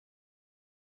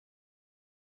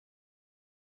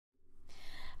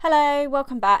Hello,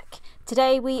 welcome back.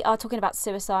 Today we are talking about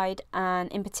suicide,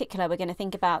 and in particular we're going to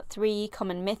think about 3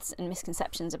 common myths and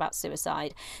misconceptions about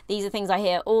suicide. These are things I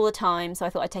hear all the time, so I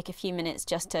thought I'd take a few minutes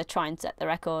just to try and set the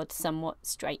record somewhat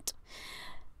straight.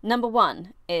 Number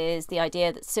 1 is the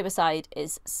idea that suicide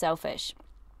is selfish.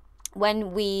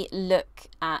 When we look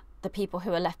at the people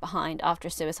who are left behind after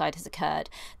a suicide has occurred,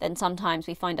 then sometimes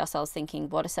we find ourselves thinking,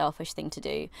 what a selfish thing to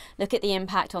do. Look at the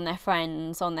impact on their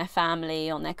friends, on their family,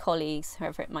 on their colleagues,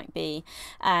 whoever it might be.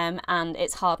 And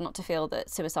it's hard not to feel that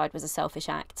suicide was a selfish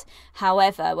act.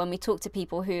 However, when we talk to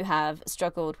people who have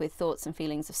struggled with thoughts and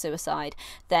feelings of suicide,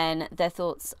 then their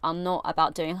thoughts are not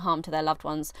about doing harm to their loved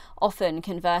ones. Often,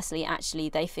 conversely, actually,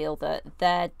 they feel that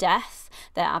their death,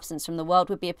 their absence from the world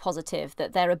would be a positive,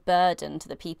 that they're a burden to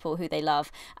the people who they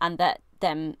love, and that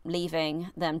them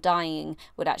leaving, them dying,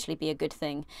 would actually be a good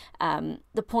thing.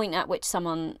 The point at which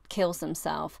someone kills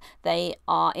themselves, they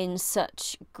are in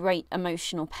such great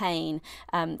emotional pain.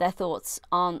 Their thoughts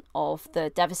aren't of the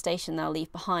devastation they'll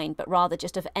leave behind, but rather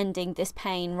just of ending this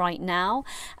pain right now.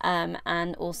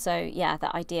 And also, yeah,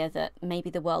 that idea that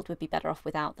maybe the world would be better off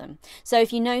without them. So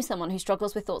if you know someone who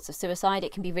struggles with thoughts of suicide,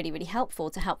 it can be really, really helpful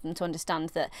to help them to understand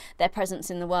that their presence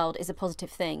in the world is a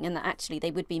positive thing, and that actually they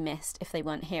would be missed if they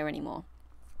weren't here anymore.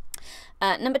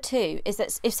 Number 2 is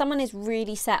that if someone is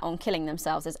really set on killing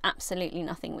themselves, there's absolutely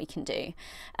nothing we can do.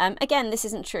 Again, this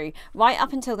isn't true. Right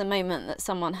up until the moment that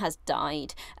someone has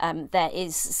died, there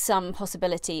is some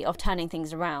possibility of turning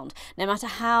things around. No matter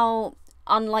how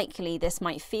unlikely this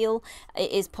might feel,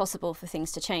 it is possible for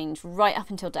things to change. Right up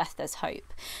until death, there's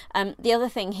hope. The other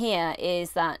thing here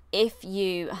is that if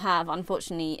you have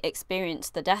unfortunately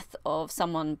experienced the death of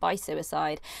someone by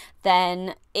suicide,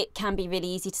 then it can be really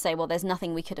easy to say, well, there's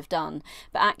nothing we could have done.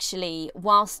 But actually,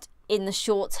 whilst in the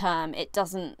short term it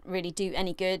doesn't really do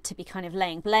any good to be kind of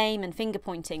laying blame and finger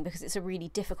pointing because it's a really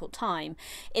difficult time,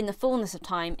 in the fullness of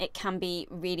time it can be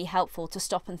really helpful to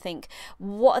stop and think,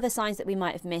 what are the signs that we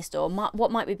might have missed, or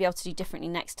what might we be able to do differently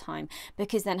next time?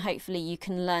 Because then hopefully you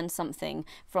can learn something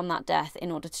from that death in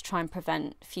order to try and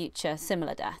prevent future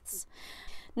similar deaths.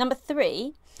 Number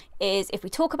 3 is, if we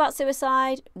talk about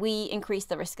suicide, we increase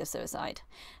the risk of suicide.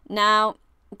 Now,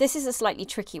 this is a slightly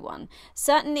tricky one.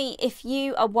 Certainly, if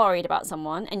you are worried about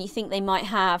someone and you think they might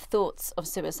have thoughts of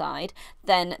suicide,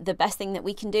 then the best thing that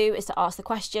we can do is to ask the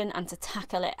question and to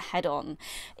tackle it head on.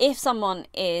 If someone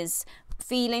is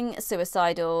feeling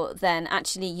suicidal, then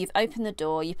actually you've opened the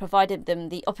door, you provided them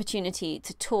the opportunity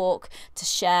to talk, to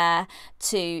share,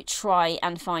 to try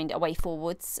and find a way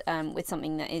forwards with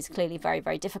something that is clearly very,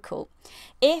 very difficult.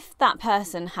 If that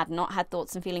person had not had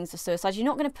thoughts and feelings of suicide, you're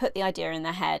not going to put the idea in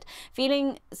their head.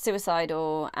 Feeling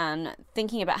suicidal and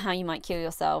thinking about how you might kill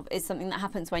yourself is something that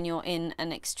happens when you're in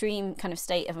an extreme kind of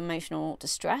state of emotional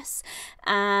distress,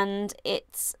 and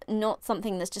it's not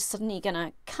something that's just suddenly going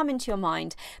to come into your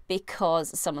mind because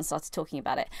someone started talking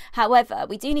about it. However,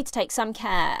 we do need to take some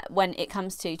care when it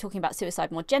comes to talking about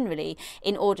suicide more generally,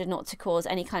 in order not to cause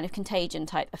any kind of contagion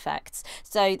type effects.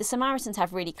 So the Samaritans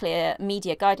have really clear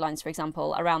media guidelines, for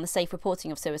example, around the safe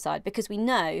reporting of suicide, because we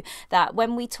know that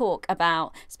when we talk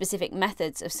about specific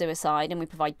methods of suicide and we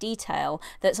provide detail,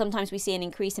 that sometimes we see an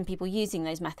increase in people using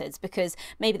those methods because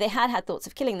maybe they had thoughts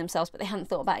of killing themselves, but they hadn't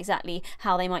thought about exactly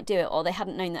how they might do it, or they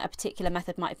hadn't known that a particular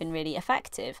method might have been really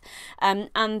effective. And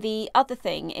the other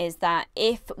thing is that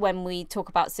if, when we talk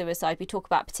about suicide, we talk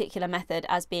about a particular method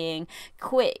as being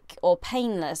quick or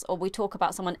painless, or we talk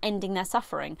about someone ending their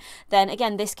suffering, then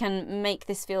again this can make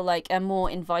this feel like a more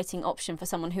inviting option for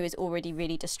someone who is already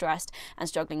really distressed and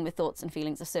struggling with thoughts and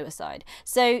feelings of suicide.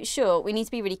 So sure, we need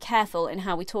to be really careful in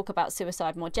how we talk about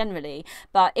suicide more generally,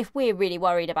 but if we're really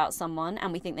worried about someone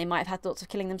and we think they might have had thoughts of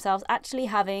killing themselves, actually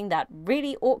having that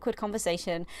really awkward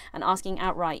conversation and asking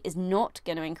outright is not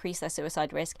going to increase their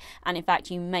suicide risk, and in fact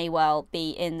you may well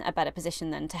be in a better position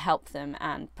then to help them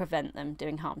and prevent them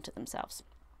doing harm to themselves.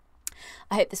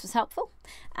 I hope this was helpful.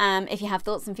 If you have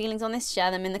thoughts and feelings on this,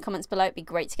 share them in the comments below. It'd be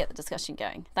great to get the discussion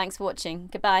going. Thanks for watching.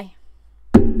 Goodbye.